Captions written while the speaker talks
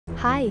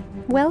Hi,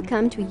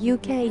 welcome to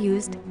UK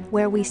Used,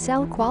 where we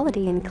sell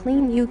quality and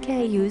clean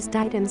UK used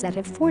items at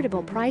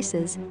affordable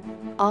prices.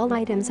 All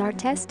items are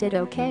tested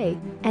okay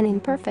and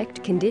in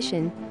perfect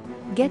condition.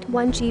 Get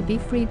 1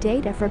 GB free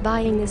data for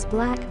buying this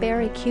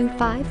BlackBerry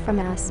Q5 from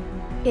us.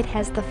 It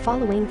has the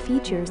following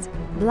features: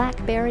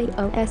 BlackBerry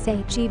OS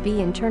 8 GB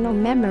internal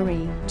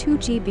memory, 2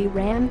 GB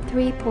RAM,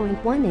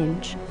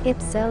 3.1-inch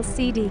IPS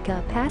LCD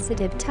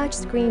capacitive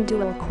touchscreen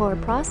dual-core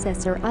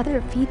processor.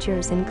 Other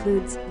features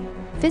includes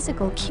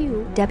physical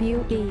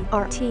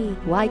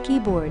QWERTY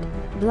keyboard,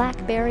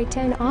 BlackBerry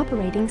 10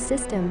 operating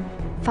system,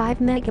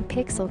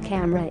 5-megapixel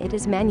camera. It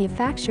is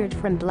manufactured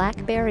from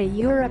BlackBerry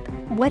Europe.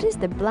 What is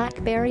the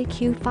BlackBerry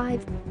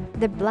Q5?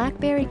 The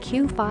BlackBerry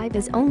Q5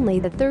 is only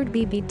the third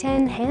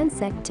BB10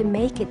 handset to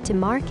make it to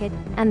market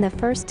and the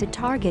first to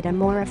target a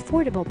more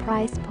affordable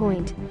price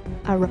point.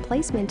 A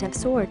replacement of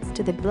sorts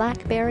to the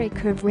BlackBerry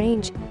Curve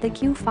range, the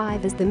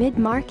Q5 is the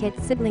mid-market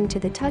sibling to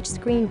the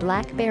touchscreen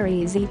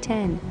BlackBerry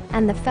Z10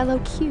 and the fellow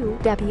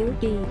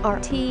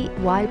QWERTY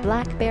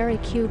BlackBerry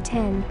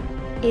Q10.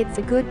 It's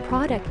a good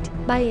product.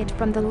 Buy it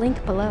from the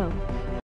link below.